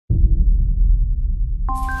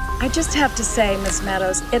I just have to say, Miss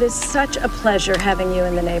Meadows, it is such a pleasure having you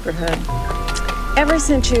in the neighborhood. Ever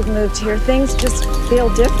since you've moved here, things just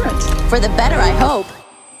feel different. For the better, I hope.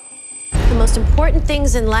 The most important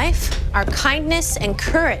things in life are kindness and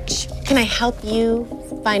courage. Can I help you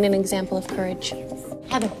find an example of courage?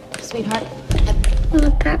 Heather, sweetheart. All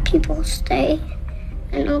the bad people stay,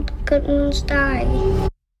 and all the good ones die.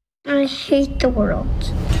 I hate the world.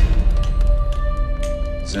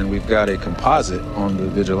 And we've got a composite on the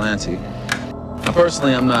vigilante. Now,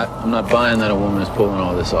 personally, I'm not buying that a woman is pulling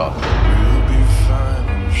all this off.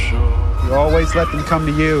 You always let them come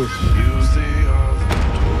to you.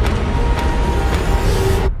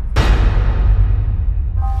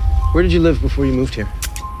 Where did you live before you moved here?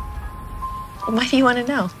 Why do you want to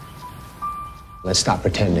know? Let's stop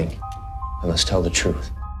pretending, and let's tell the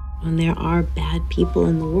truth. And there are bad people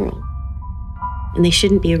in the world, and they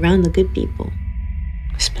shouldn't be around the good people,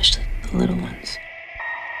 especially the little ones.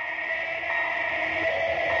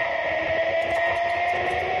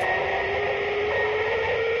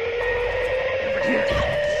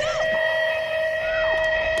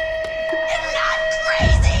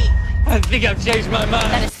 I think I've changed my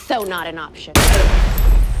mind. That is so not an option.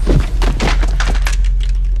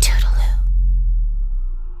 Toodaloo.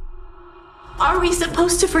 Are we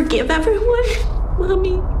supposed to forgive everyone,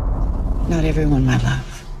 Mommy? Not everyone, my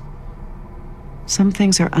love. Some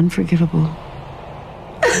things are unforgivable.